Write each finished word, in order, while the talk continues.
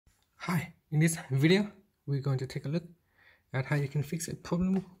Hi, in this video we're going to take a look at how you can fix a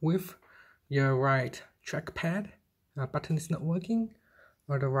problem with your right trackpad button is not working,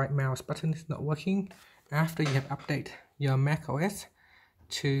 or the right mouse button is not working after you have updated your macOS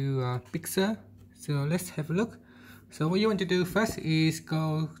to Big Sur. So let's have a look. So what you want to do first is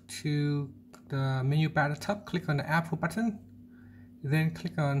go to the menu bar at the top, click on the Apple button, then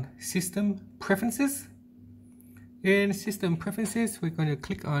click on System Preferences. In System Preferences, we're going to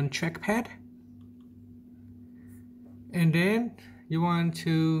click on Trackpad, and then you want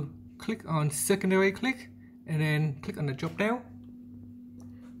to click on Secondary Click, and then click on the drop down,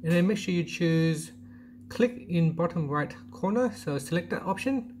 and then make sure you choose Click in bottom right corner, so select that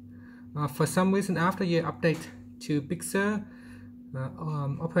option. For some reason, after you update to Big Sur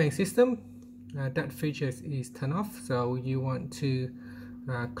operating system, that feature is turned off, so you want to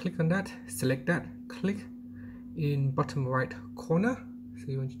click on that, select that, click in bottom right corner, so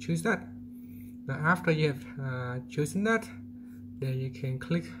you want to choose that. Now after you have chosen that, then you can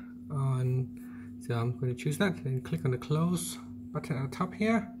click on, so I'm going to choose that and click on the close button at the top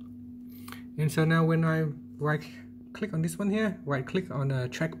here. And so now when I right click on this one here, right click on the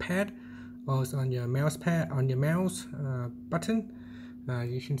trackpad or on your mouse pad, on your mouse button,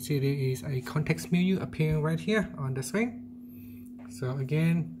 you can see there is a context menu appearing right here on the screen. So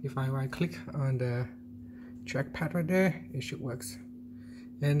again, if I right click on the trackpad right there, it should work.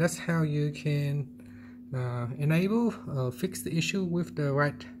 And that's how you can enable or fix the issue with the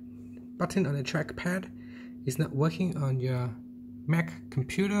right button on the trackpad is not working on your Mac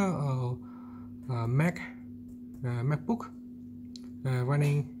computer or MacBook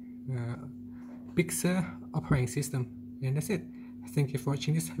running Big Sur operating system. And that's it. Thank you for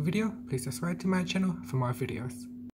watching this video. Please subscribe to my channel for more videos.